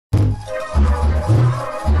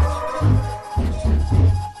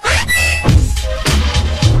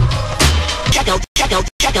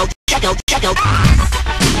Check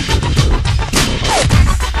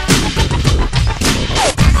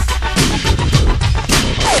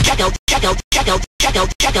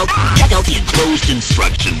out the enclosed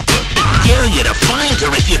instruction book. Dare you to find her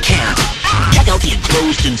if you can. Check out the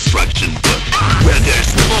enclosed instruction book. Where there's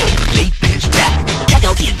smoke, late is back. Check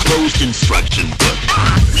out the enclosed instruction book.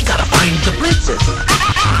 We gotta find the princess.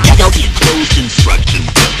 Check out the enclosed instruction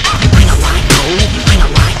book. You bring a light, Cole, you bring a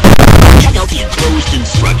light. Check out the enclosed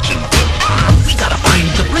instruction book. We gotta find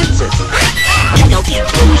the princess.